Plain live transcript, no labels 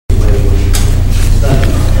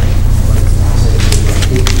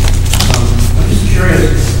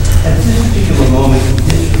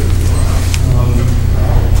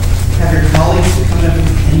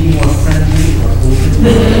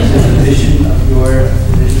more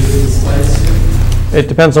slides? It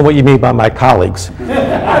depends on what you mean by my colleagues.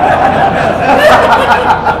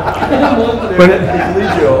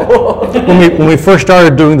 When we first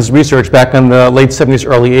started doing this research back in the late 70s,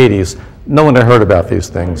 early 80s, no one had heard about these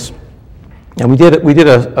things. And we did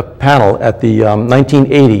a panel at the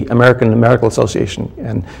 1980 American Medical Association,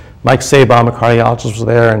 and Mike Sabom, a cardiologist, was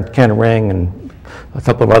there, and Ken Ring, and a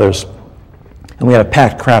couple of others. And we had a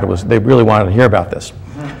packed crowd. They really wanted to hear about this.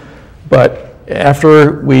 But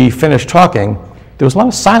after we finished talking, there was a lot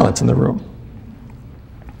of silence in the room.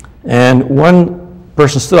 And one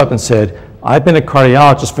person stood up and said, I've been a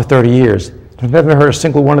cardiologist for 30 years. I've never heard a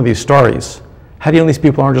single one of these stories. How do you know these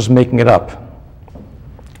people aren't just making it up?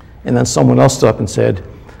 And then someone else stood up and said,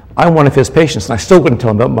 I'm one of his patients, and I still wouldn't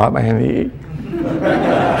tell him about my ME.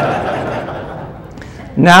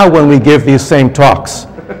 Now when we give these same talks,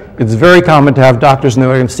 it's very common to have doctors in the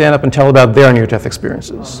audience stand up and tell about their near-death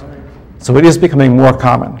experiences. So it is becoming more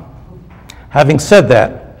common. Having said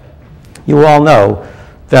that, you all know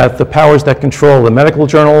that the powers that control the medical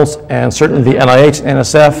journals and certainly the NIH and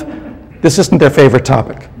NSF, this isn't their favorite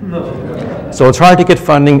topic. So it's hard to get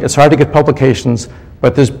funding, it's hard to get publications,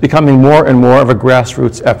 but there's becoming more and more of a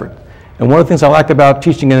grassroots effort. And one of the things I like about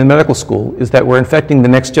teaching in the medical school is that we're infecting the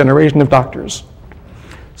next generation of doctors.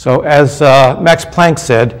 So as Max Planck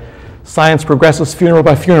said, science progresses funeral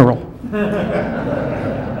by funeral.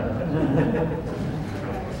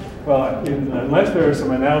 Well, unless there are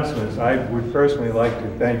some announcements, I would personally like to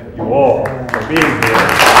thank you all for being here.